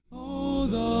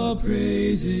All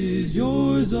praise is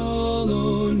yours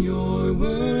alone. You're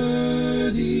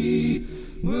worthy,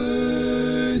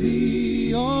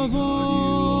 worthy of all.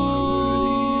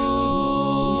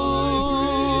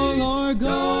 Our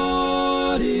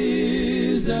God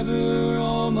is ever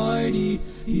almighty.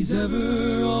 He's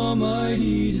ever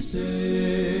almighty to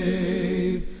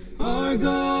save. Our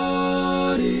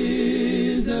God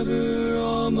is ever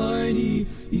almighty.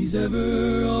 He's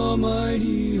ever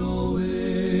almighty always.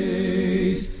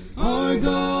 Our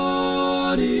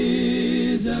God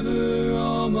is ever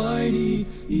almighty.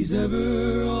 He's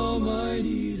ever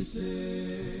almighty to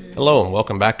save. Hello, and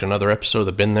welcome back to another episode of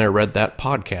the Been There, Read That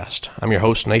podcast. I'm your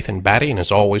host, Nathan Batty, and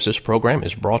as always, this program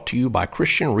is brought to you by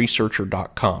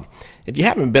ChristianResearcher.com. If you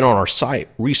haven't been on our site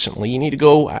recently, you need to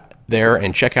go there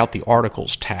and check out the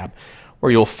Articles tab,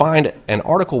 where you'll find an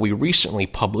article we recently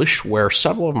published where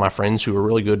several of my friends who are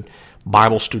really good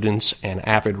Bible students and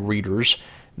avid readers,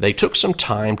 they took some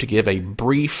time to give a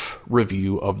brief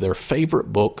review of their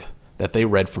favorite book that they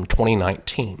read from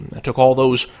 2019. I took all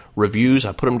those reviews,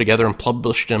 I put them together and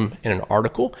published them in an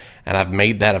article, and I've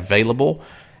made that available.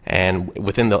 And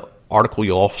within the article,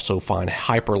 you'll also find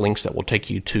hyperlinks that will take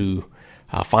you to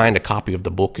find a copy of the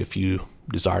book if you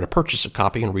desire to purchase a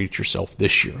copy and read it yourself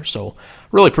this year. So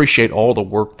really appreciate all the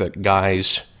work that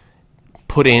guys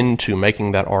put into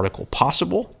making that article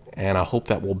possible, and I hope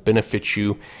that will benefit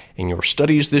you in your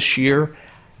studies this year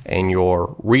and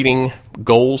your reading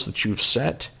goals that you've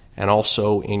set, and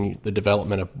also in the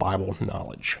development of Bible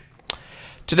knowledge.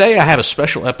 Today I have a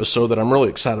special episode that I'm really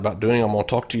excited about doing. I'm going to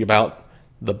talk to you about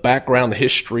the background, the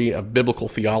history of biblical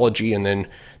theology, and then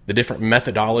the different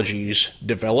methodologies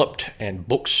developed and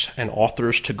books and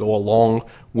authors to go along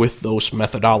with those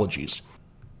methodologies.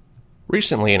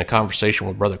 Recently, in a conversation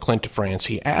with Brother Clint DeFrance,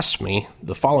 he asked me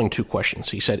the following two questions.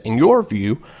 He said, in your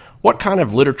view, what kind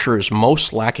of literature is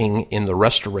most lacking in the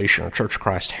restoration of Church of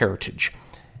Christ heritage?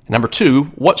 And number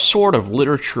two, what sort of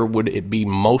literature would it be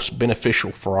most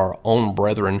beneficial for our own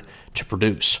brethren to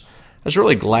produce? I was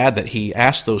really glad that he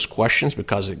asked those questions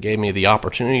because it gave me the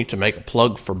opportunity to make a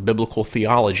plug for biblical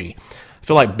theology. I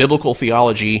feel like biblical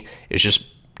theology is just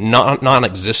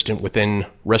non-existent within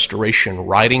restoration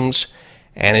writings,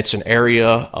 and it's an area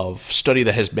of study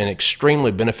that has been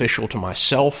extremely beneficial to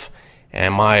myself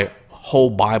and my whole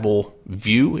Bible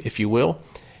view, if you will.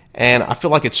 And I feel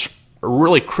like it's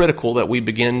really critical that we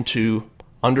begin to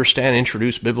understand and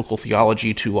introduce biblical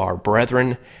theology to our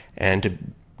brethren and to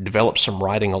develop some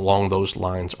writing along those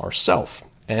lines ourselves.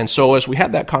 And so as we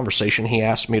had that conversation, he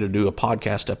asked me to do a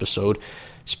podcast episode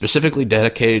specifically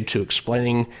dedicated to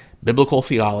explaining biblical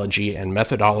theology and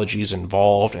methodologies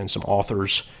involved and some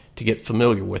authors to get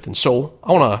familiar with. And so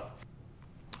I want to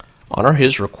honor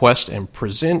his request and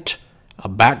present a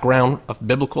background of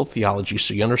biblical theology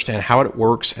so you understand how it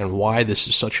works and why this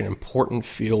is such an important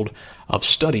field of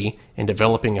study in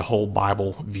developing a whole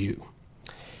Bible view.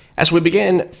 As we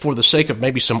begin, for the sake of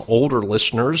maybe some older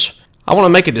listeners, I want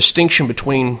to make a distinction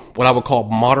between what I would call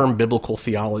modern biblical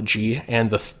theology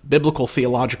and the biblical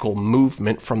theological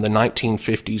movement from the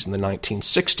 1950s and the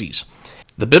 1960s.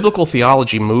 The biblical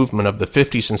theology movement of the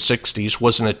 50s and 60s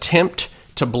was an attempt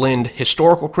to blend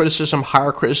historical criticism,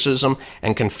 higher criticism,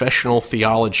 and confessional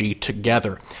theology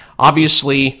together.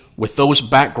 Obviously, with those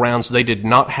backgrounds, they did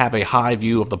not have a high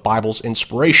view of the Bible's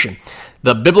inspiration.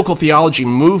 The biblical theology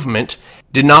movement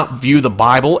did not view the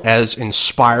Bible as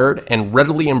inspired and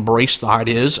readily embraced the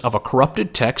ideas of a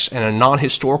corrupted text and a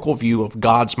non-historical view of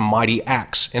God's mighty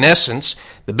acts. In essence,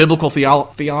 the biblical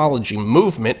theology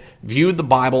movement viewed the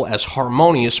Bible as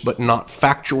harmonious but not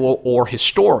factual or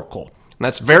historical. And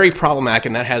that's very problematic,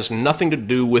 and that has nothing to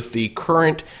do with the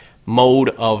current mode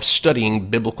of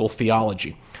studying biblical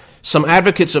theology. Some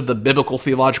advocates of the biblical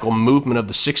theological movement of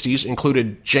the 60s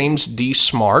included James D.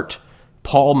 Smart,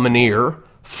 Paul Manier,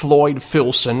 Floyd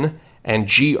Filson, and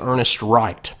G. Ernest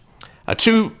Wright.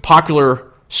 Two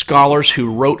popular scholars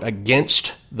who wrote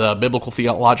against the biblical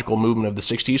theological movement of the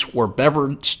 60s were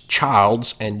Beveridge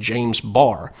Childs and James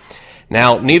Barr.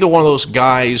 Now, neither one of those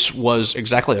guys was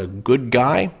exactly a good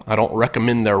guy. I don't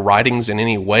recommend their writings in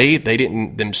any way. They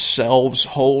didn't themselves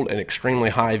hold an extremely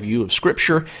high view of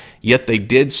Scripture, yet they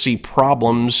did see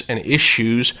problems and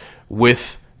issues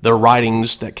with the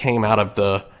writings that came out of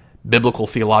the biblical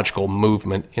theological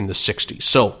movement in the 60s.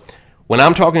 So, when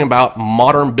I'm talking about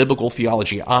modern biblical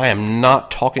theology, I am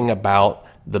not talking about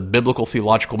the biblical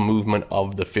theological movement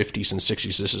of the 50s and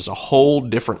 60s. This is a whole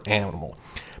different animal.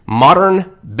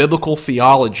 Modern biblical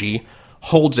theology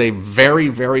holds a very,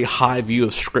 very high view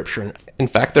of Scripture. In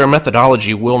fact, their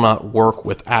methodology will not work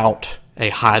without a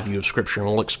high view of Scripture, and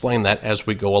we'll explain that as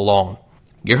we go along.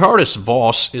 Geerhardus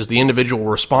Vos is the individual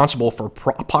responsible for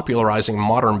popularizing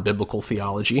modern biblical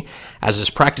theology, as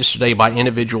is practiced today by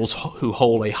individuals who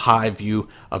hold a high view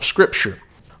of Scripture.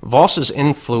 Vos's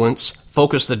influence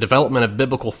focused the development of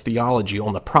biblical theology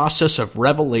on the process of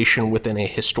revelation within a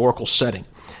historical setting.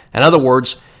 In other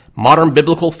words, modern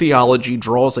biblical theology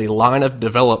draws a line of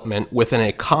development within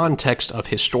a context of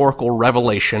historical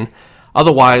revelation,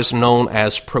 otherwise known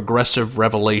as progressive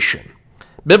revelation.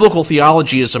 Biblical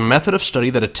theology is a method of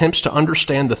study that attempts to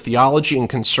understand the theology and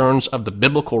concerns of the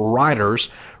biblical writers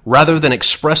rather than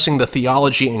expressing the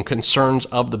theology and concerns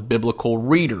of the biblical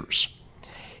readers.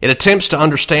 It attempts to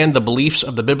understand the beliefs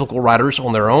of the biblical writers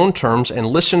on their own terms and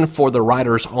listen for the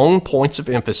writers' own points of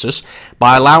emphasis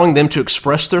by allowing them to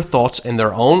express their thoughts in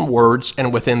their own words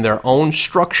and within their own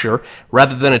structure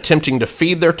rather than attempting to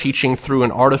feed their teaching through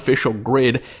an artificial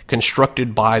grid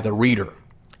constructed by the reader.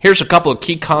 Here's a couple of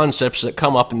key concepts that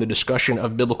come up in the discussion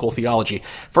of biblical theology.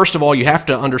 First of all, you have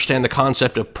to understand the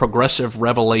concept of progressive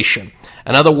revelation.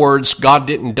 In other words, God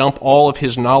didn't dump all of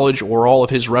his knowledge or all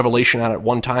of his revelation out at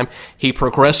one time. He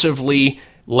progressively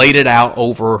laid it out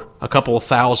over a couple of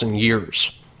thousand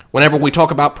years. Whenever we talk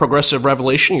about progressive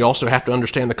revelation, you also have to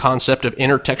understand the concept of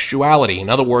intertextuality. In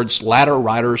other words, latter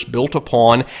writers built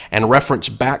upon and reference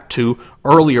back to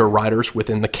earlier writers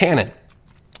within the canon.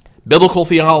 Biblical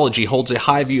theology holds a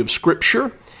high view of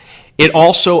Scripture. It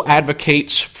also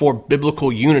advocates for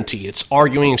biblical unity. It's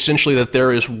arguing essentially that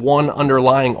there is one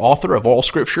underlying author of all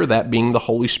Scripture, that being the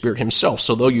Holy Spirit himself.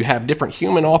 So though you have different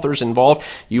human authors involved,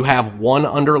 you have one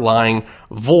underlying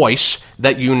voice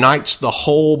that unites the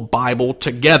whole Bible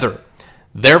together.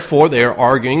 Therefore, they are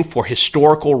arguing for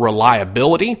historical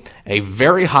reliability, a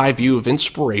very high view of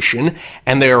inspiration,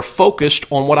 and they are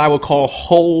focused on what I would call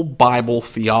whole Bible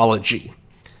theology.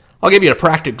 I'll give you a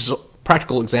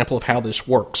practical example of how this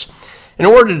works. In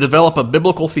order to develop a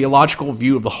biblical theological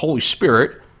view of the Holy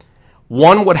Spirit,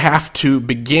 one would have to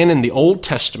begin in the Old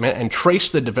Testament and trace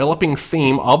the developing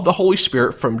theme of the Holy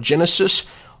Spirit from Genesis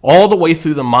all the way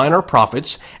through the minor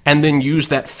prophets, and then use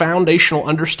that foundational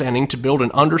understanding to build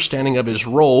an understanding of his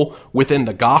role within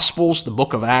the Gospels, the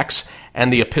book of Acts,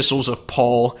 and the epistles of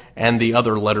Paul and the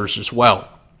other letters as well.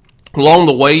 Along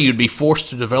the way, you'd be forced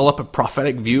to develop a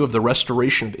prophetic view of the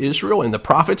restoration of Israel in the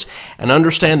prophets and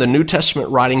understand the New Testament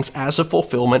writings as a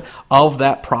fulfillment of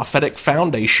that prophetic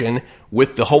foundation,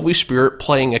 with the Holy Spirit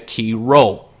playing a key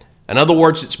role. In other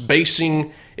words,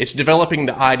 it's developing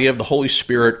the idea of the Holy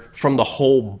Spirit from the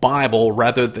whole Bible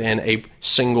rather than a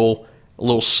single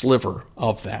little sliver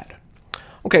of that.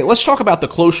 Okay, let's talk about the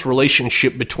close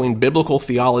relationship between biblical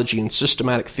theology and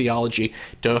systematic theology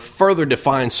to further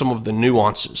define some of the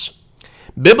nuances.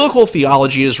 Biblical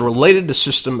theology is related to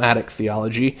systematic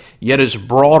theology, yet is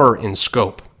broader in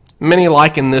scope. Many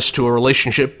liken this to a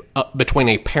relationship between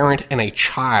a parent and a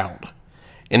child.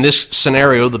 In this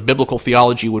scenario, the biblical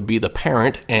theology would be the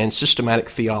parent and systematic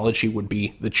theology would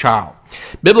be the child.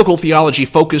 Biblical theology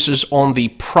focuses on the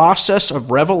process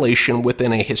of revelation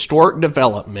within a historic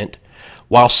development,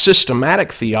 while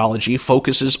systematic theology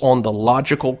focuses on the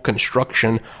logical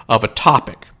construction of a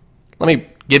topic. Let me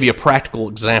give you a practical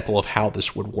example of how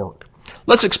this would work.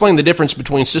 Let's explain the difference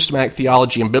between systematic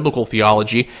theology and biblical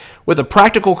theology with a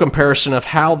practical comparison of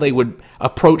how they would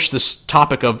approach this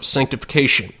topic of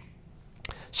sanctification.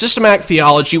 Systematic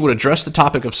theology would address the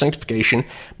topic of sanctification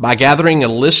by gathering a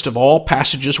list of all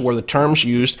passages where the terms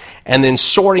used and then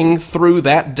sorting through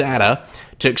that data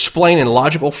to explain in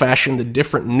logical fashion the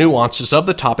different nuances of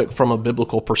the topic from a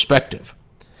biblical perspective.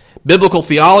 Biblical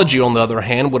theology, on the other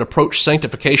hand, would approach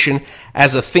sanctification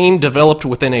as a theme developed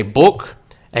within a book,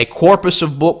 a corpus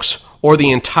of books, or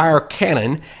the entire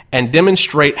canon, and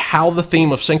demonstrate how the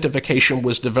theme of sanctification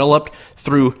was developed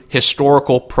through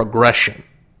historical progression.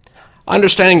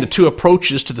 Understanding the two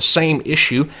approaches to the same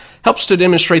issue helps to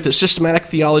demonstrate that systematic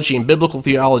theology and biblical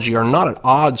theology are not at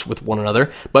odds with one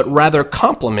another, but rather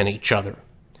complement each other.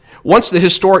 Once the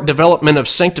historic development of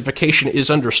sanctification is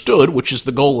understood, which is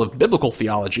the goal of biblical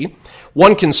theology,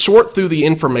 one can sort through the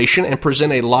information and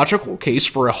present a logical case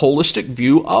for a holistic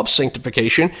view of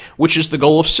sanctification, which is the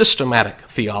goal of systematic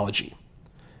theology.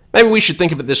 Maybe we should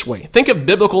think of it this way. Think of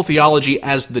biblical theology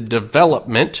as the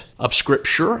development of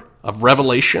Scripture, of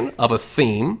revelation, of a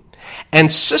theme,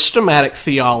 and systematic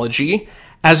theology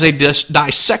as a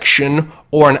dissection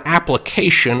or an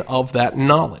application of that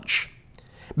knowledge.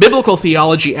 Biblical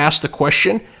theology asks the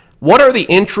question, what are the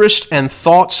interests and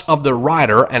thoughts of the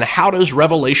writer, and how does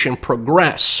revelation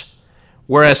progress?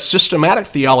 Whereas systematic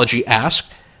theology asks,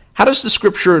 how does the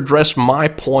Scripture address my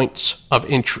points of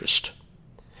interest?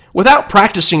 Without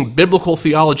practicing biblical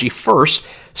theology first,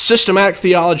 Systematic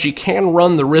theology can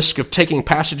run the risk of taking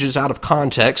passages out of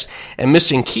context and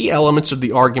missing key elements of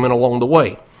the argument along the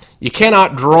way. You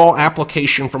cannot draw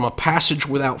application from a passage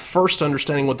without first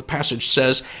understanding what the passage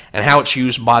says and how it's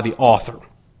used by the author.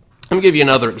 Let me give you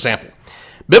another example.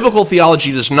 Biblical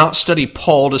theology does not study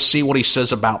Paul to see what he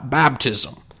says about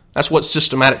baptism. That's what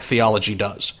systematic theology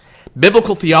does.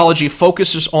 Biblical theology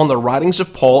focuses on the writings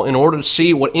of Paul in order to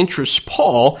see what interests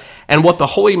Paul and what the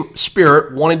Holy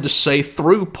Spirit wanted to say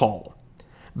through Paul.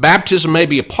 Baptism may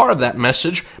be a part of that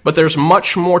message, but there's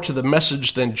much more to the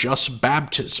message than just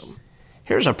baptism.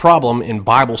 Here's a problem in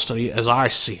Bible study as I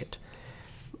see it.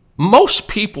 Most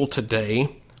people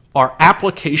today are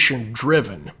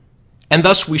application-driven, and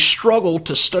thus we struggle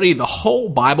to study the whole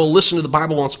Bible, listen to the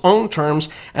Bible on its own terms,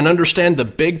 and understand the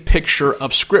big picture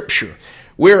of Scripture.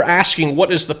 We're asking, what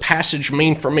does the passage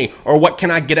mean for me? Or what can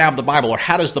I get out of the Bible? Or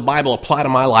how does the Bible apply to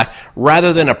my life?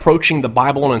 Rather than approaching the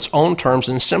Bible on its own terms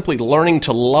and simply learning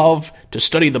to love to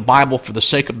study the Bible for the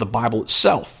sake of the Bible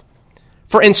itself.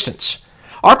 For instance,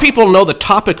 our people know the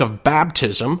topic of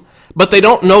baptism, but they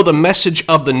don't know the message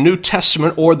of the New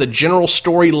Testament or the general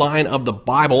storyline of the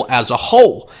Bible as a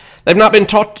whole. They've not been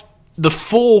taught the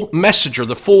full message or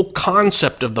the full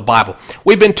concept of the Bible.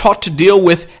 We've been taught to deal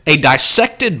with a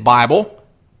dissected Bible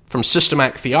from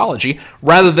systematic theology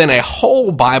rather than a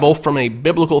whole Bible from a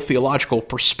biblical theological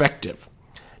perspective.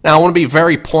 Now, I want to be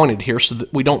very pointed here so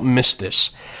that we don't miss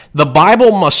this. The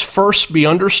Bible must first be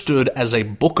understood as a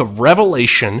book of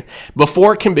revelation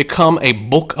before it can become a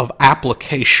book of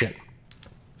application.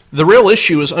 The real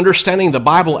issue is understanding the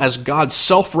Bible as God's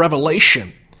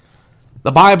self-revelation.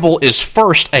 The Bible is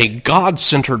first a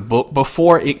God-centered book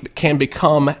before it can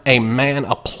become a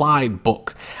man-applied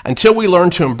book. Until we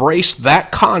learn to embrace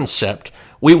that concept,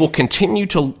 we will continue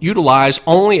to utilize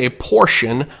only a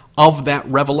portion of that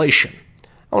revelation.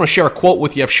 I want to share a quote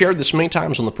with you. I've shared this many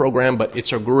times on the program, but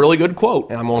it's a really good quote,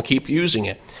 and I'm going to keep using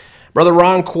it. Brother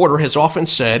Ron Corder has often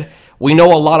said, "We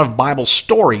know a lot of Bible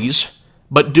stories,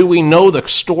 but do we know the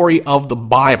story of the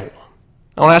Bible?"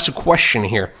 I want to ask a question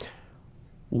here.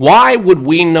 Why would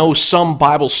we know some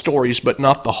Bible stories but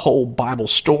not the whole Bible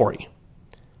story?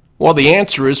 Well, the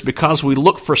answer is because we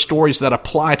look for stories that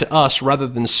apply to us rather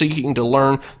than seeking to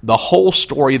learn the whole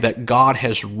story that God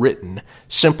has written,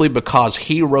 simply because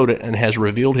He wrote it and has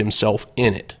revealed Himself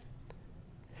in it.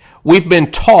 We've been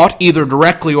taught, either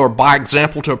directly or by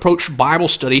example, to approach Bible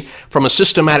study from a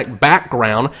systematic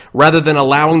background rather than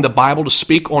allowing the Bible to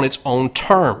speak on its own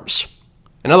terms.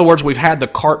 In other words, we've had the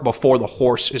cart before the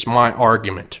horse, is my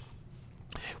argument.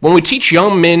 When we teach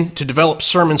young men to develop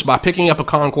sermons by picking up a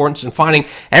concordance and finding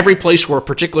every place where a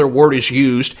particular word is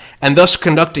used, and thus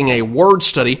conducting a word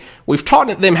study, we've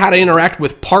taught them how to interact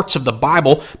with parts of the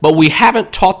Bible, but we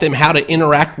haven't taught them how to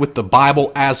interact with the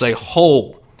Bible as a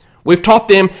whole. We've taught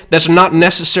them that's not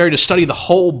necessary to study the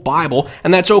whole Bible,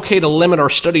 and that's okay to limit our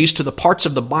studies to the parts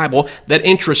of the Bible that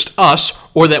interest us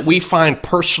or that we find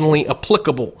personally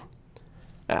applicable.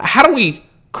 How do we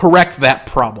correct that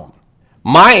problem?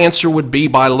 My answer would be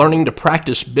by learning to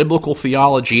practice biblical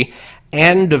theology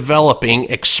and developing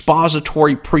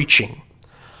expository preaching.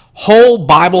 Whole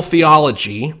Bible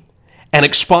theology and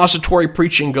expository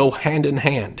preaching go hand in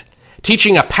hand.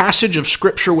 Teaching a passage of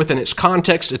Scripture within its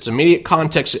context, its immediate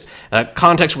context,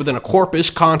 context within a corpus,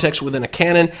 context within a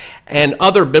canon, and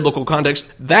other biblical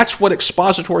contexts, that's what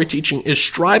expository teaching is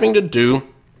striving to do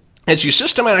as you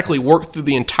systematically work through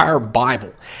the entire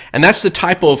Bible. And that's the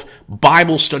type of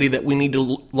Bible study that we need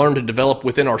to learn to develop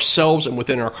within ourselves and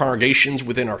within our congregations,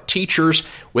 within our teachers,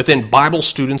 within Bible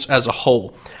students as a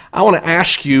whole. I want to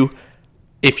ask you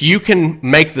if you can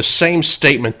make the same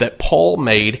statement that Paul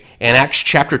made in Acts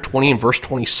chapter 20 and verse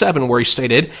 27, where he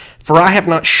stated, "For I have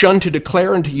not shunned to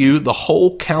declare unto you the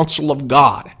whole counsel of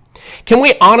God." Can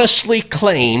we honestly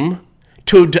claim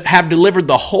to have delivered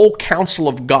the whole counsel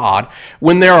of God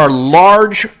when there are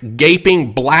large,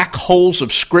 gaping black holes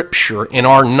of Scripture in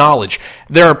our knowledge?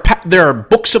 There are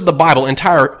books of the Bible,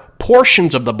 entire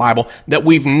portions of the Bible, that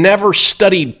we've never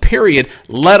studied, period,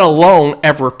 let alone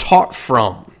ever taught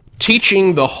from.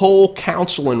 Teaching the whole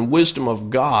counsel and wisdom of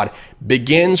God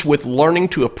begins with learning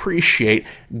to appreciate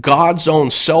God's own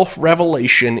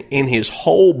self-revelation in His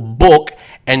whole book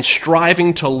and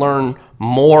striving to learn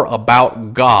more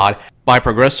about God by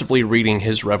progressively reading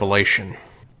His revelation.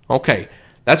 Okay,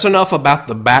 that's enough about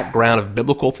the background of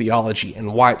biblical theology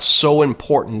and why it's so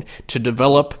important to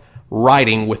develop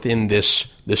writing within this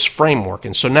framework.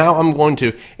 And so now I'm going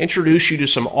to introduce you to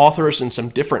some authors and some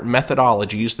different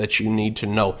methodologies that you need to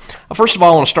know. First of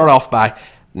all, I want to start off by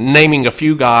naming a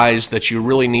few guys that you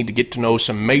really need to get to know,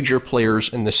 some major players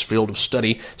in this field of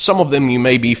study. Some of them you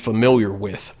may be familiar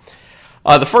with.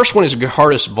 The first one is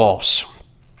Geerhardus Vos.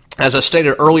 As I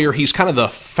stated earlier, he's kind of the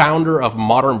founder of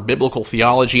modern biblical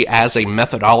theology as a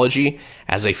methodology,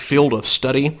 as a field of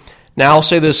study. Now, I'll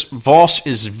say this, Vos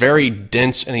is very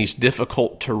dense and he's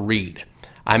difficult to read.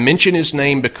 I mention his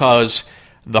name because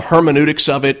the hermeneutics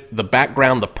of it, the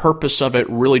background, the purpose of it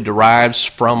really derives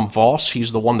from Vos.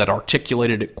 He's the one that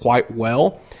articulated it quite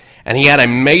well. And he had a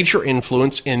major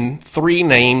influence in three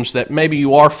names that maybe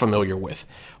you are familiar with.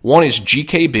 One is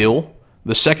G.K. Beale,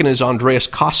 the second is Andreas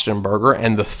Kostenberger,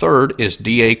 and the third is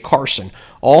D.A. Carson.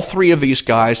 All three of these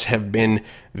guys have been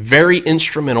very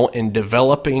instrumental in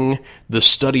developing the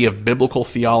study of biblical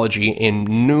theology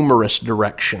in numerous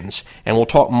directions, and we'll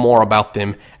talk more about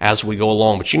them as we go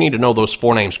along. But you need to know those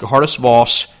four names: Geerhardus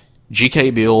Vos, G.K.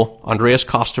 Beale, Andreas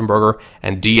Kostenberger,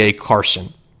 and D.A.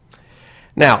 Carson.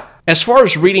 Now, as far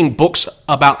as reading books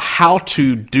about how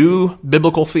to do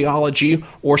biblical theology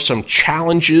or some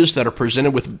challenges that are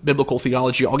presented with biblical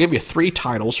theology, I'll give you three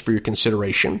titles for your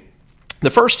consideration. The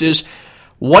first is,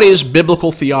 What is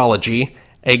Biblical Theology?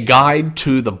 A Guide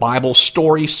to the Bible's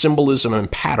Story, Symbolism,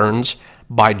 and Patterns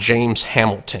by James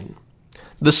Hamilton.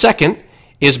 The second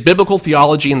is Biblical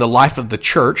Theology in the Life of the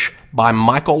Church by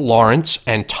Michael Lawrence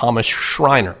and Thomas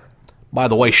Schreiner. By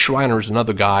the way, Schreiner is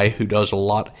another guy who does a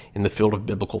lot in the field of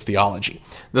biblical theology.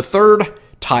 The third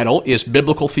title is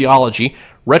Biblical Theology,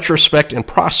 Retrospect and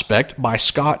Prospect by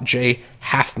Scott J.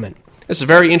 Halfman. It's a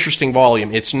very interesting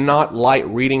volume. It's not light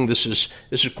reading. This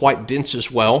is quite dense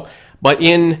as well. But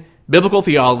in Biblical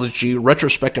Theology,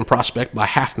 Retrospect and Prospect by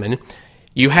Halfman,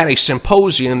 you had a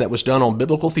symposium that was done on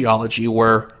biblical theology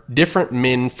where different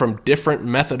men from different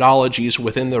methodologies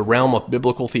within the realm of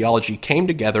biblical theology came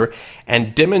together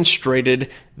and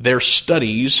demonstrated their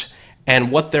studies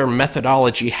and what their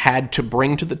methodology had to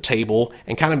bring to the table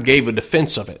and kind of gave a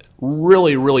defense of it.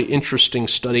 Really, really interesting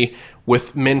study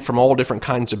with men from all different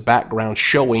kinds of backgrounds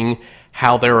showing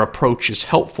how their approach is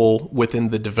helpful within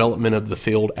the development of the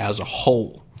field as a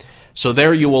whole. So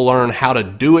there you will learn how to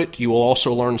do it. You will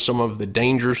also learn some of the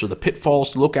dangers or the pitfalls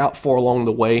to look out for along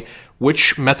the way,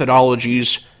 which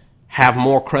methodologies have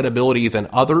more credibility than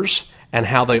others, and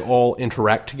how they all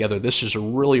interact together. This is a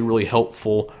really, really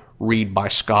helpful read by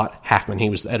Scott Halfman. He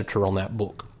was the editor on that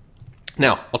book.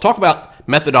 Now, I'll talk about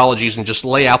methodologies and just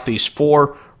lay out these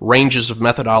four ranges of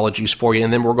methodologies for you,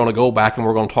 and then we're going to go back and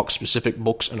we're going to talk specific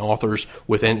books and authors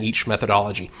within each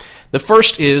methodology. The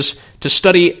first is to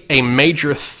study a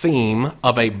major theme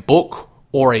of a book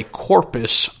or a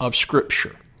corpus of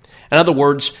Scripture. In other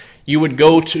words, you would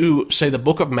go to, say, the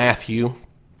book of Matthew,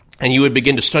 and you would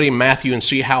begin to study Matthew and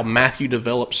see how Matthew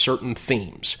develops certain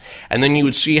themes. And then you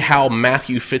would see how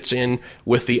Matthew fits in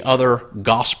with the other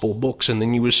gospel books. And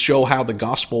then you would show how the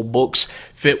gospel books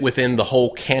fit within the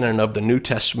whole canon of the New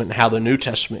Testament and how the New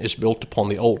Testament is built upon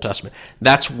the Old Testament.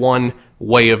 That's one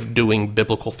way of doing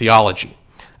biblical theology.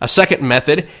 A second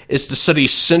method is to study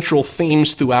central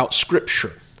themes throughout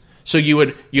Scripture. So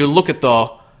you look at the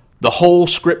whole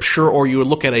Scripture, or you would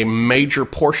look at a major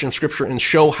portion of Scripture and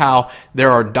show how there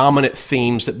are dominant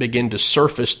themes that begin to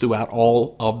surface throughout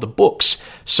all of the books,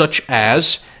 such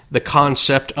as the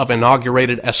concept of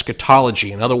inaugurated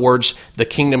eschatology. In other words, the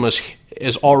kingdom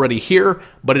is already here,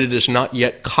 but it is not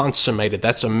yet consummated.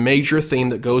 That's a major theme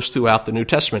that goes throughout the New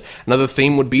Testament. Another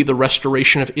theme would be the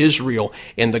restoration of Israel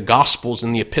in the Gospels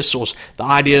and the epistles. The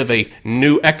idea of a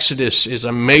new Exodus is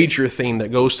a major theme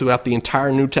that goes throughout the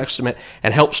entire New Testament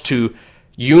and helps to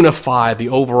unify the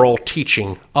overall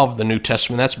teaching of the New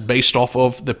Testament. That's based off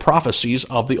of the prophecies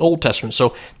of the Old Testament.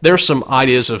 So there's some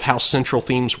ideas of how central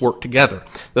themes work together.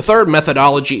 The third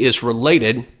methodology is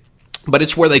related, but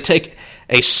it's where they take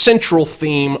a central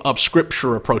theme of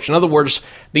Scripture approach. In other words,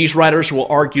 these writers will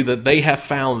argue that they have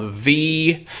found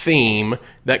the theme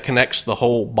that connects the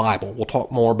whole Bible. We'll talk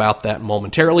more about that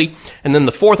momentarily. And then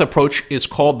the fourth approach is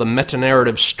called the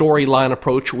meta-narrative storyline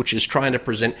approach, which is trying to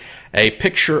present a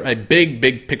picture, a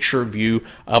big picture view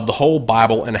of the whole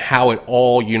Bible and how it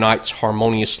all unites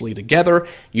harmoniously together,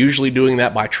 usually doing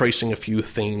that by tracing a few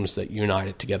themes that unite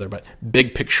it together, but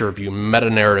big picture view,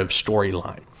 meta-narrative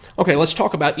storyline. Okay, let's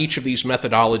talk about each of these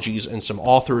methodologies and some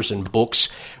authors and books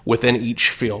within each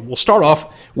field. We'll start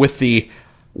off with the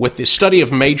study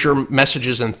of major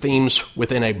messages and themes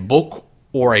within a book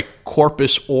or a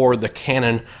corpus or the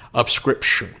canon of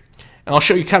Scripture. And I'll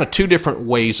show you kind of two different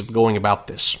ways of going about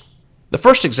this. The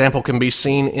first example can be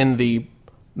seen in the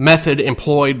method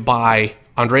employed by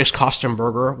Andreas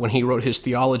Kostenberger when he wrote his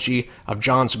theology of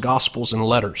John's Gospels and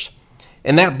Letters.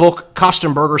 In that book,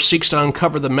 Kostenberger seeks to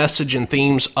uncover the message and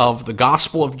themes of the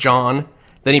Gospel of John,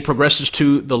 Then he progresses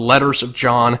to the letters of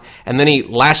John, and then he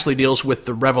lastly deals with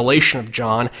the revelation of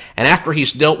John. And after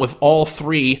he's dealt with all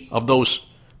three of those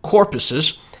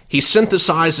corpuses, he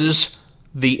synthesizes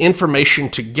the information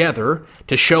together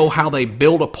to show how they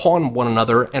build upon one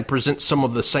another and present some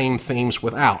of the same themes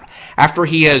without. After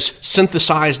he has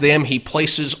synthesized them, he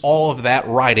places all of that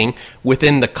writing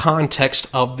within the context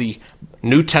of the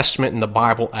New Testament and the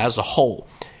Bible as a whole.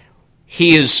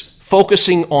 He is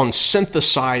focusing on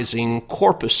synthesizing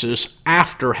corpuses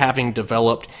after having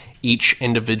developed each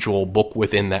individual book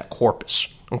within that corpus.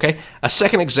 Okay? A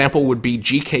second example would be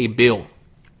G.K. Beale.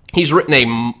 He's written a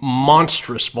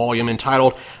monstrous volume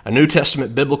entitled A New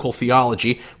Testament Biblical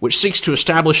Theology, which seeks to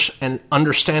establish an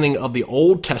understanding of the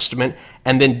Old Testament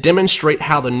and then demonstrate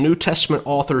how the New Testament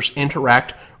authors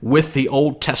interact with the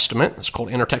Old Testament, that's called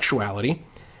intertextuality,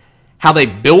 how they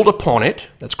build upon it,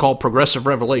 that's called progressive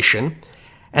revelation,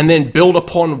 and then build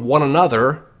upon one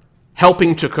another,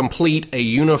 helping to complete a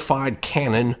unified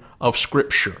canon of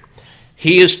Scripture.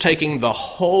 He is taking the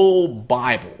whole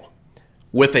Bible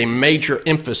with a major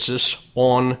emphasis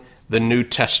on the New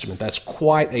Testament. That's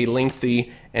quite a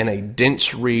lengthy and a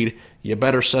dense read. You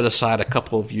better set aside a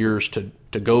couple of years to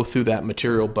go through that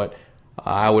material, but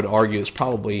I would argue it's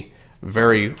probably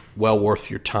very well worth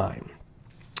your time.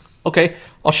 Okay,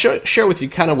 I'll share with you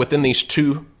kind of within these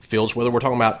two fields, whether we're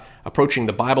talking about approaching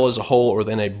the Bible as a whole or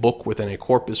then a book within a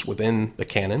corpus within the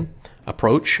canon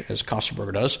approach, as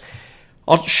Kostenberger does.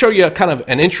 I'll show you kind of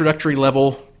an introductory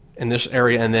level in this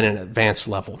area and then an advanced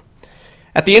level.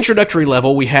 At the introductory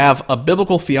level, we have a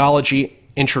biblical theology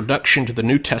introduction to the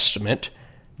New Testament,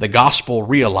 The Gospel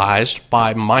Realized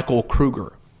by Michael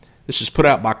Kruger. This is put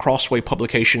out by Crossway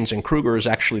Publications, and Kruger is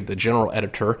actually the general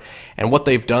editor. And what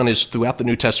they've done is throughout the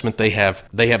New Testament, they have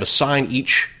assigned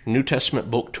each New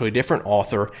Testament book to a different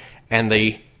author, and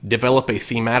they develop a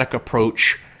thematic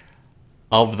approach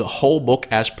of the whole book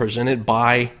as presented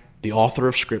by the author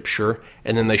of Scripture,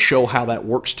 and then they show how that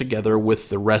works together with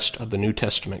the rest of the New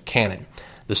Testament canon.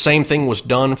 The same thing was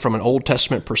done from an Old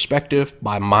Testament perspective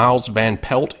by Miles Van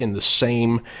Pelt in the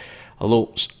same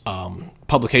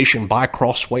publication by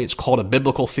Crossway. It's called A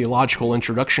Biblical Theological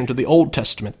Introduction to the Old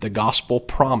Testament, The Gospel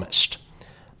Promised.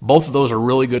 Both of those are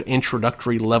really good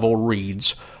introductory level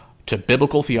reads to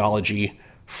biblical theology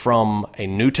from a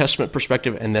New Testament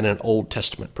perspective and then an Old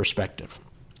Testament perspective.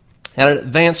 At an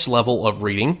advanced level of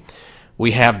reading,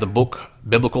 we have the book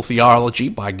Biblical Theology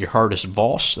by Gerhardus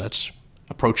Voss. That's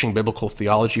approaching biblical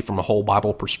theology from a whole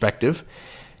Bible perspective.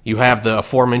 You have the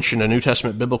aforementioned A New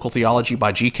Testament Biblical Theology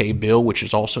by G.K. Beale, which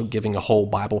is also giving a whole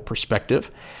Bible perspective.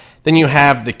 Then you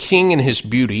have The King and His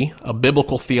Beauty, A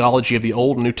Biblical Theology of the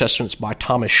Old and New Testaments by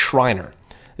Thomas Schreiner.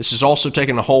 This is also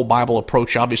taking a whole Bible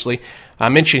approach, obviously. I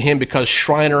mention him because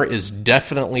Schreiner is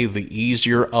definitely the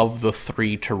easier of the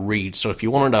three to read. So if you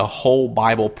wanted a whole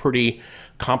Bible, pretty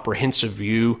comprehensive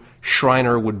view,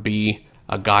 Schreiner would be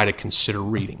a guy to consider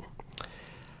reading.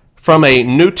 From a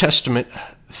New Testament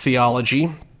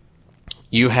theology,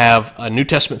 you have a New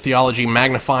Testament theology,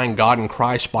 Magnifying God in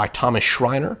Christ by Thomas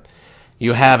Schreiner.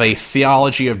 You have a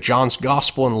Theology of John's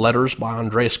Gospel and Letters by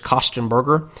Andreas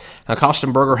Kostenberger. Now,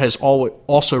 Kostenberger has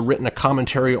also written a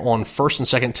commentary on 1st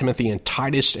and 2nd Timothy and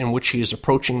Titus, in which he is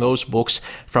approaching those books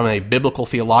from a biblical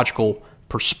theological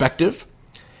perspective.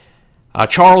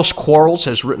 Charles Quarles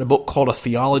has written a book called A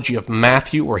Theology of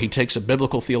Matthew, where he takes a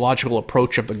biblical theological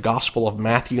approach of the Gospel of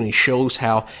Matthew, and he shows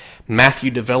how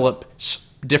Matthew develops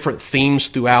different themes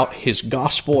throughout his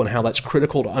gospel and how that's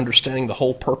critical to understanding the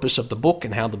whole purpose of the book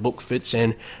and how the book fits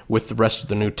in with the rest of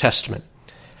the New Testament.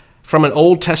 From an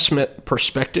Old Testament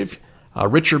perspective,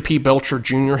 Richard P. Belcher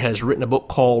Jr. has written a book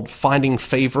called Finding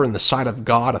Favor in the Sight of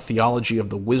God, a Theology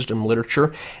of the Wisdom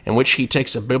Literature, in which he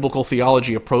takes a biblical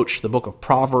theology approach to the book of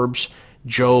Proverbs,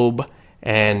 Job,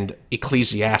 and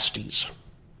Ecclesiastes.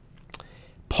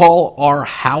 Paul R.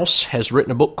 House has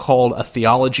written a book called A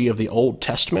Theology of the Old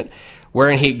Testament,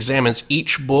 wherein he examines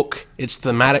each book, its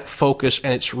thematic focus,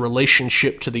 and its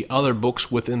relationship to the other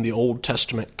books within the Old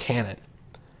Testament canon.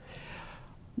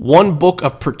 One book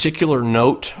of particular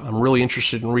note, I'm really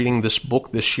interested in reading this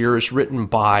book this year, is written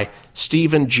by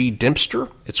Stephen G. Dempster.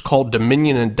 It's called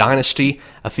Dominion and Dynasty,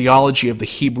 A Theology of the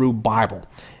Hebrew Bible.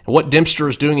 And what Dempster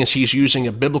is doing is he's using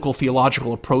a biblical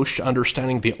theological approach to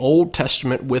understanding the Old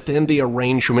Testament within the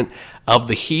arrangement of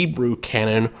the Hebrew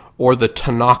canon or the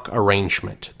Tanakh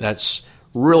arrangement. That's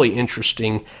really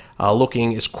interesting.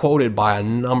 It's quoted by a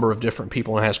number of different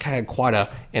people and has had quite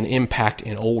an impact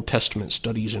in Old Testament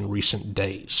studies in recent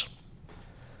days.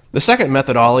 The second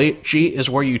methodology is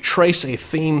where you trace a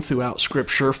theme throughout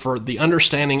Scripture for the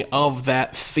understanding of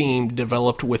that theme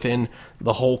developed within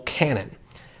the whole canon.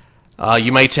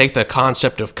 You may take the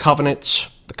concept of covenants,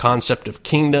 the concept of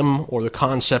kingdom, or the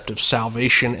concept of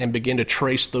salvation and begin to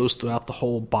trace those throughout the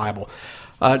whole Bible.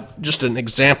 Just an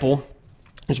example,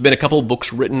 there's been a couple of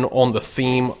books written on the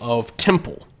theme of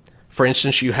temple. For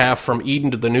instance, you have From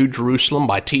Eden to the New Jerusalem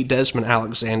by T. Desmond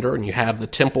Alexander, and you have The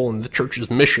Temple and the Church's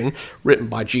Mission written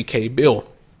by G.K. Bill,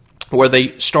 where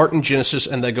they start in Genesis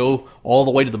and they go all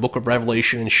the way to the book of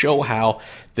Revelation and show how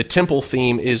the temple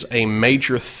theme is a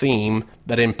major theme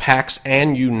that impacts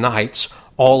and unites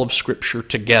all of Scripture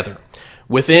together.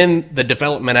 Within the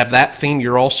development of that theme,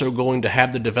 you're also going to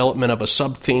have the development of a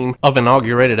sub-theme of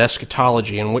inaugurated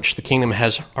eschatology, in which the kingdom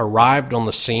has arrived on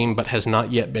the scene but has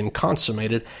not yet been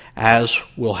consummated, as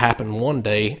will happen one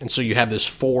day. And so you have this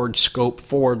forward scope,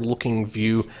 forward-looking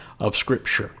view of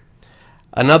Scripture.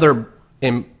 Another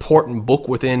important book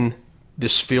within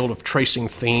this field of tracing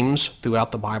themes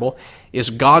throughout the Bible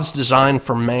is God's Design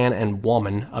for Man and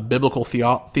Woman, a biblical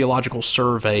theological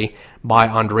survey by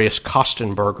Andreas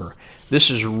Kostenberger. This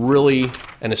is really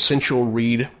an essential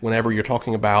read whenever you're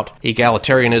talking about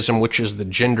egalitarianism, which is the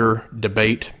gender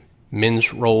debate,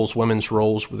 men's roles, women's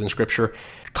roles within Scripture.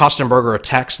 Kostenberger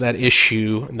attacks that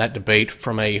issue and that debate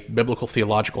from a biblical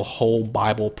theological whole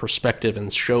Bible perspective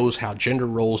and shows how gender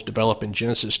roles develop in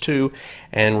Genesis 2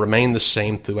 and remain the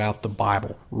same throughout the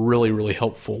Bible. Really, really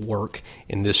helpful work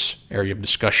in this area of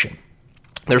discussion.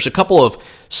 There's a couple of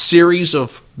series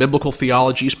of biblical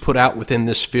theologies put out within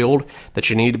this field that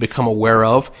you need to become aware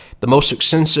of. The most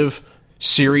extensive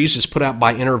series is put out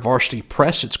by InterVarsity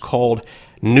Press. It's called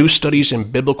New Studies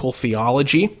in Biblical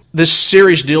Theology. This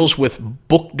series deals with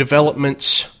book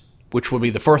developments, which would be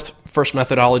the first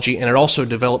methodology, and it also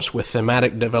develops with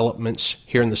thematic developments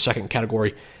here in the second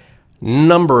category.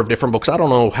 Number of different books. I don't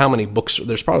know how many books.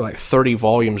 There's probably like 30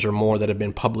 volumes or more that have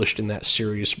been published in that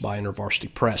series by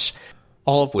InterVarsity Press,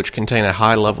 all of which contain a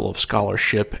high level of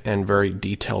scholarship and very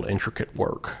detailed, intricate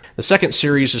work. The second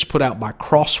series is put out by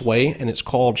Crossway, and it's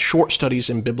called Short Studies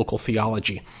in Biblical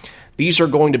Theology. These are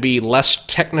going to be less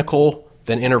technical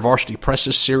than InterVarsity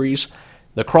Press's series.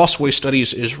 The Crossway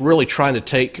Studies is really trying to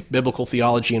take biblical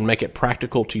theology and make it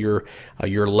practical to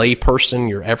your lay person,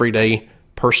 your everyday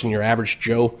person, your average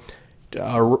Joe.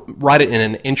 Write it in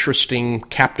an interesting,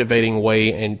 captivating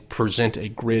way and present a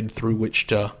grid through which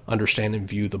to understand and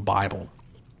view the Bible.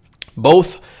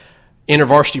 Both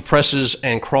InterVarsity Press's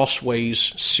and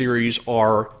Crossway's series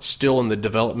are still in the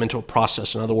developmental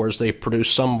process. In other words, they've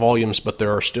produced some volumes, but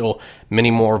there are still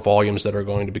many more volumes that are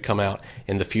going to come out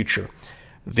in the future.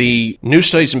 The New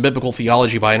Studies in Biblical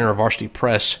Theology by InterVarsity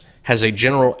Press has a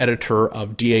general editor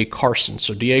of D.A. Carson.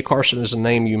 So D.A. Carson is a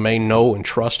name you may know and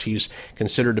trust. He's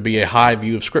considered to be a high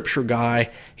view of Scripture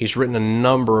guy. He's written a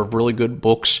number of really good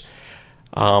books,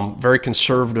 very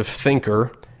conservative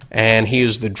thinker, and he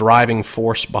is the driving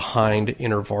force behind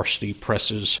InterVarsity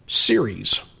Press's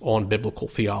series on biblical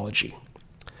theology.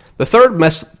 The third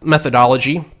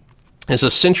methodology is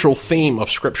a central theme of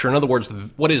Scripture. In other words,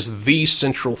 what is the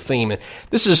central theme? And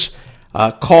this is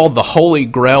called the Holy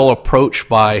Grail approach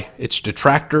by its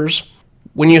detractors.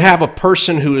 When you have a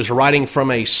person who is writing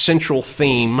from a central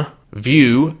theme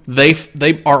view,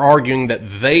 they are arguing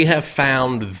that they have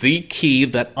found the key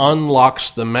that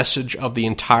unlocks the message of the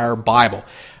entire Bible.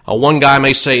 One guy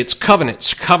may say it's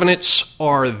covenants. Covenants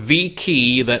are the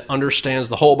key that understands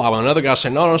the whole Bible. Another guy say,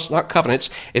 no, it's not covenants.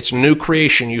 It's new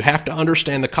creation. You have to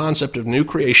understand the concept of new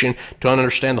creation to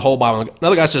understand the whole Bible.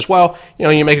 Another guy says, well,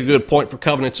 you make a good point for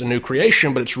covenants and new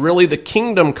creation, but it's really the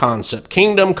kingdom concept.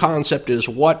 Kingdom concept is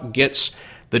what gets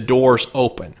the doors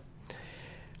open.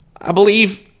 I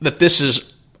believe that this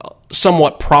is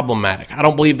somewhat problematic. I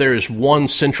don't believe there is one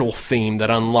central theme that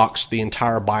unlocks the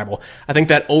entire Bible. I think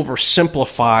that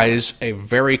oversimplifies a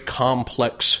very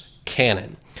complex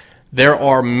canon. There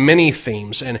are many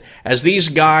themes, and as these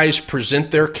guys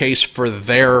present their case for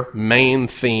their main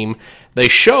theme, they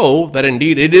show that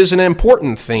indeed it is an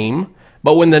important theme,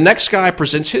 but when the next guy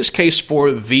presents his case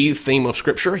for the theme of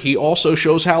Scripture, he also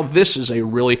shows how this is a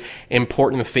really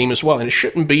important theme as well. And it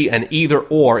shouldn't be an either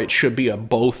or, it should be a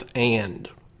both and.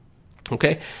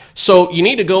 Okay, so you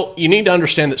need to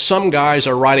understand that some guys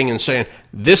are writing and saying,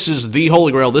 this is the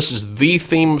Holy Grail, this is the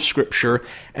theme of Scripture,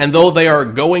 and though they are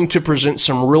going to present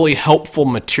some really helpful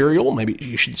material, maybe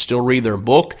you should still read their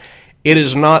book, it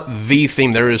is not the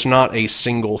theme. There is not a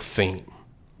single theme.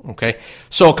 Okay,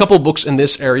 so a couple of books in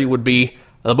this area would be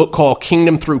a book called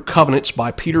Kingdom Through Covenants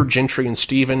by Peter Gentry and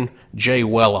Stephen J.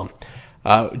 Wellum.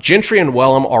 Gentry and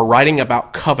Wellum are writing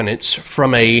about covenants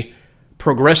from a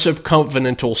progressive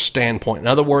covenantal standpoint. In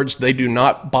other words, they do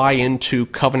not buy into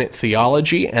covenant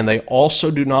theology, and they also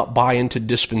do not buy into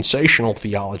dispensational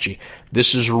theology.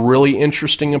 This is a really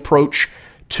interesting approach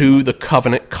to the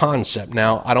covenant concept.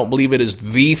 Now, I don't believe it is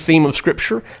the theme of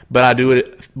Scripture, but I do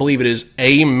believe it is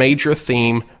a major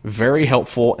theme, very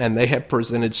helpful, and they have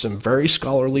presented some very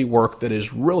scholarly work that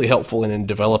is really helpful in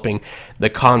developing the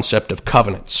concept of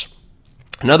covenants.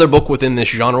 Another book within this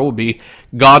genre would be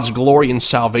God's Glory and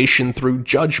Salvation Through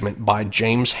Judgment by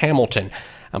James Hamilton.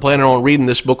 I'm planning on reading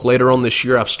this book later on this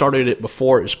year. I've started it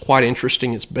before. It's quite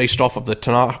interesting. It's based off of the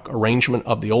Tanakh arrangement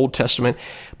of the Old Testament,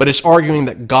 but it's arguing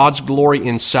that God's glory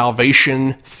in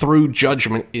salvation through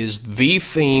judgment is the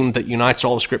theme that unites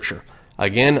all of Scripture.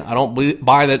 Again, I don't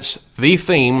buy that's the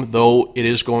theme, though it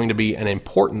is going to be an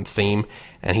important theme,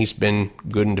 and he's been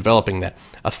good in developing that.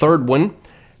 A third one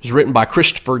is written by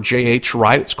Christopher J.H.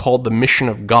 Wright. It's called The Mission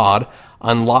of God,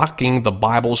 Unlocking the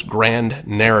Bible's Grand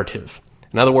Narrative.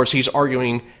 In other words, he's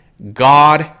arguing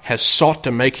God has sought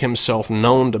to make himself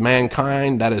known to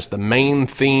mankind. That is the main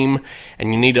theme,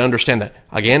 and you need to understand that.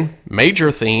 Again, major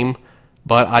theme,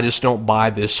 but I just don't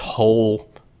buy this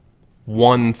whole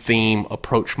one theme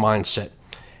approach mindset.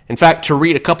 In fact, to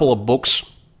read a couple of books,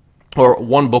 or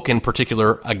one book in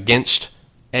particular, against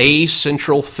a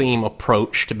central theme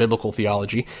approach to biblical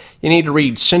theology, you need to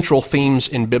read Central Themes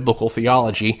in Biblical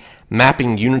Theology,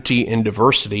 Mapping Unity and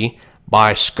Diversity,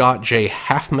 by Scott J.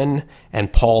 Halfman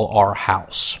and Paul R.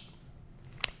 House.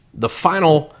 The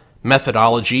final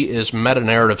methodology is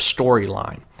meta-narrative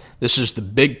storyline. This is the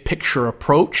big picture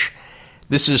approach.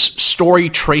 This is story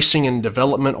tracing and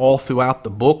development all throughout the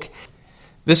book.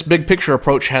 This big picture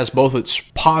approach has both its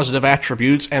positive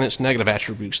attributes and its negative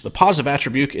attributes. The positive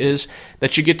attribute is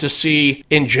that you get to see,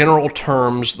 in general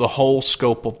terms, the whole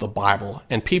scope of the Bible.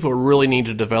 And people really need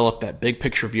to develop that big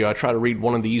picture view. I try to read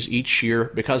one of these each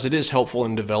year because it is helpful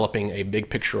in developing a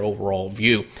big picture overall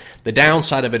view. The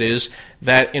downside of it is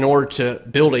that in order to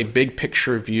build a big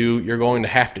picture view, you're going to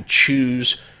have to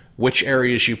choose which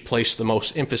areas you place the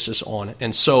most emphasis on.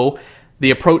 And so the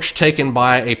approach taken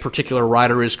by a particular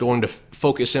writer is going to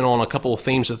focus in on a couple of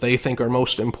themes that they think are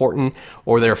most important,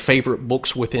 or their favorite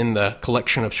books within the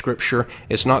collection of Scripture.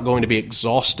 It's not going to be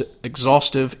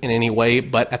exhaustive in any way,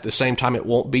 but at the same time it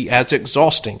won't be as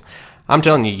exhausting. I'm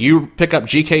telling you, you pick up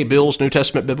G.K. Bill's New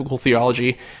Testament Biblical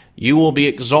Theology, you will be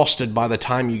exhausted by the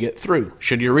time you get through.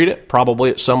 Should you read it? Probably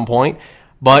at some point.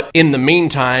 But in the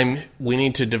meantime, we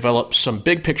need to develop some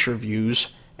big picture views,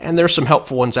 and there's some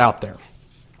helpful ones out there.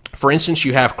 For instance,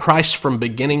 you have Christ from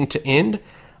Beginning to End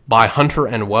by Hunter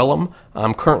and Wellum.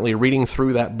 I'm currently reading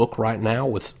through that book right now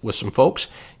with some folks.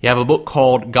 You have a book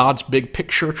called God's Big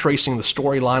Picture, Tracing the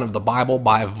Storyline of the Bible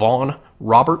by Vaughn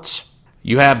Roberts.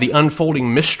 You have The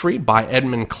Unfolding Mystery by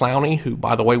Edmund Clowney, who,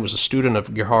 by the way, was a student of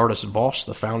Gerhardus Voss,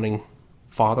 the founding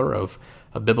father of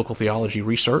biblical theology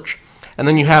research. And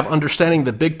then you have Understanding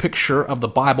the Big Picture of the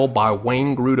Bible by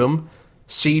Wayne Grudem,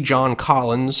 C. John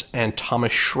Collins, and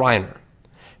Thomas Schreiner.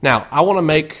 Now, I want to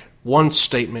make one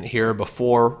statement here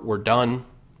before we're done.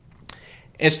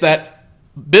 It's that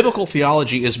biblical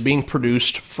theology is being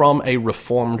produced from a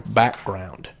Reformed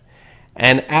background.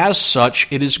 And as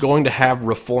such, it is going to have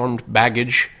Reformed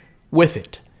baggage with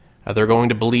it. They're going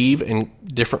to believe in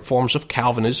different forms of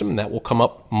Calvinism, and that will come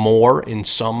up more in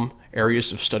some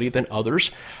areas of study than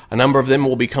others. A number of them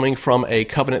will be coming from a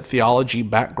covenant theology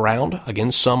background,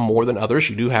 again, some more than others.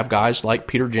 You do have guys like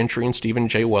Peter Gentry and Stephen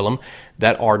J. Wellum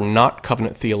that are not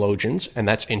covenant theologians, and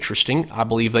that's interesting. I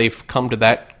believe they've come to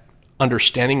that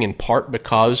understanding in part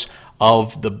because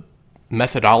of the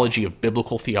methodology of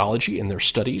biblical theology in their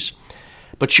studies.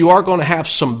 But you are going to have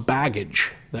some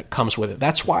baggage that comes with it.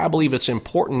 That's why I believe it's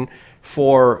important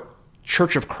for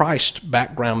Church of Christ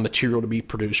background material to be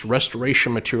produced,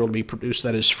 restoration material to be produced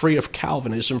that is free of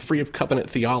Calvinism, free of covenant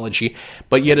theology,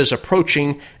 but yet is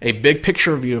approaching a big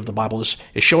picture view of the Bible, is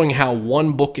showing how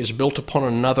one book is built upon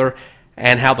another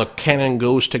and how the canon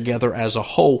goes together as a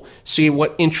whole. See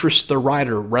what interests the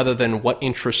writer rather than what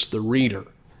interests the reader.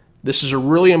 This is a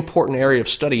really important area of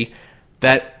study,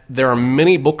 that there are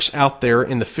many books out there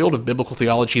in the field of biblical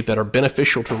theology that are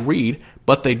beneficial to read,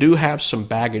 but they do have some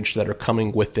baggage that are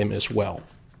coming with them as well.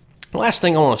 The last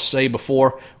thing I want to say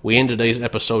before we end today's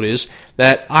episode is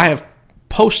that I have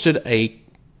posted a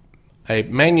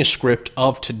manuscript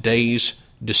of today's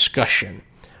discussion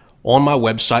on my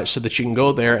website so that you can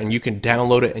go there and you can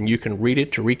download it and you can read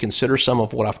it to reconsider some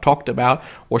of what I've talked about,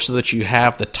 or so that you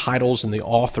have the titles and the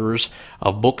authors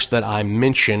of books that I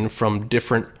mention from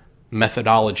different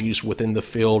methodologies within the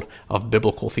field of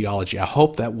biblical theology. I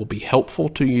hope that will be helpful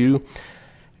to you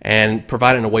and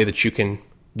provide in a way that you can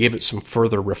give it some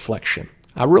further reflection.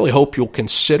 I really hope you'll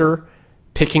consider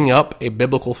picking up a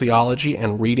biblical theology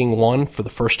and reading one for the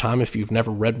first time if you've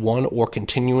never read one, or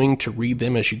continuing to read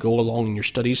them as you go along in your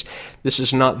studies. This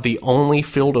is not the only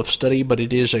field of study, but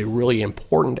it is a really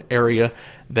important area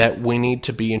that we need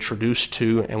to be introduced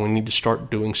to, and we need to start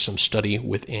doing some study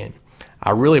within. I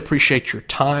really appreciate your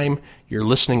time, your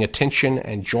listening attention,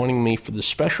 and joining me for this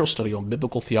special study on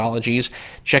biblical theologies.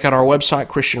 Check out our website,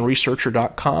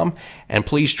 ChristianResearcher.com, and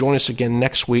please join us again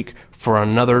next week for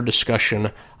another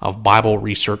discussion of Bible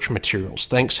research materials.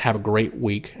 Thanks, have a great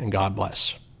week, and God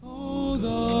bless. Oh,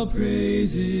 the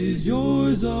praise is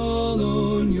yours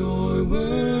alone, you're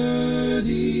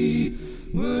worthy,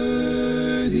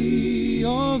 worthy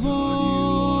of all.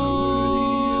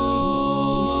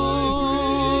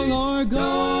 Our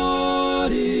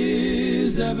God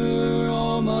is ever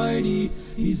almighty,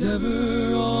 He's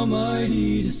ever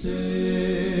almighty to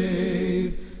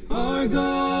save. Our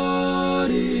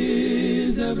God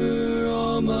is ever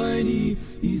almighty,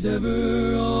 He's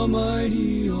ever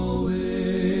almighty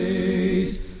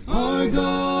always. Our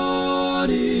God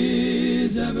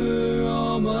is ever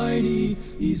almighty,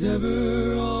 He's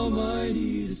ever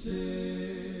almighty.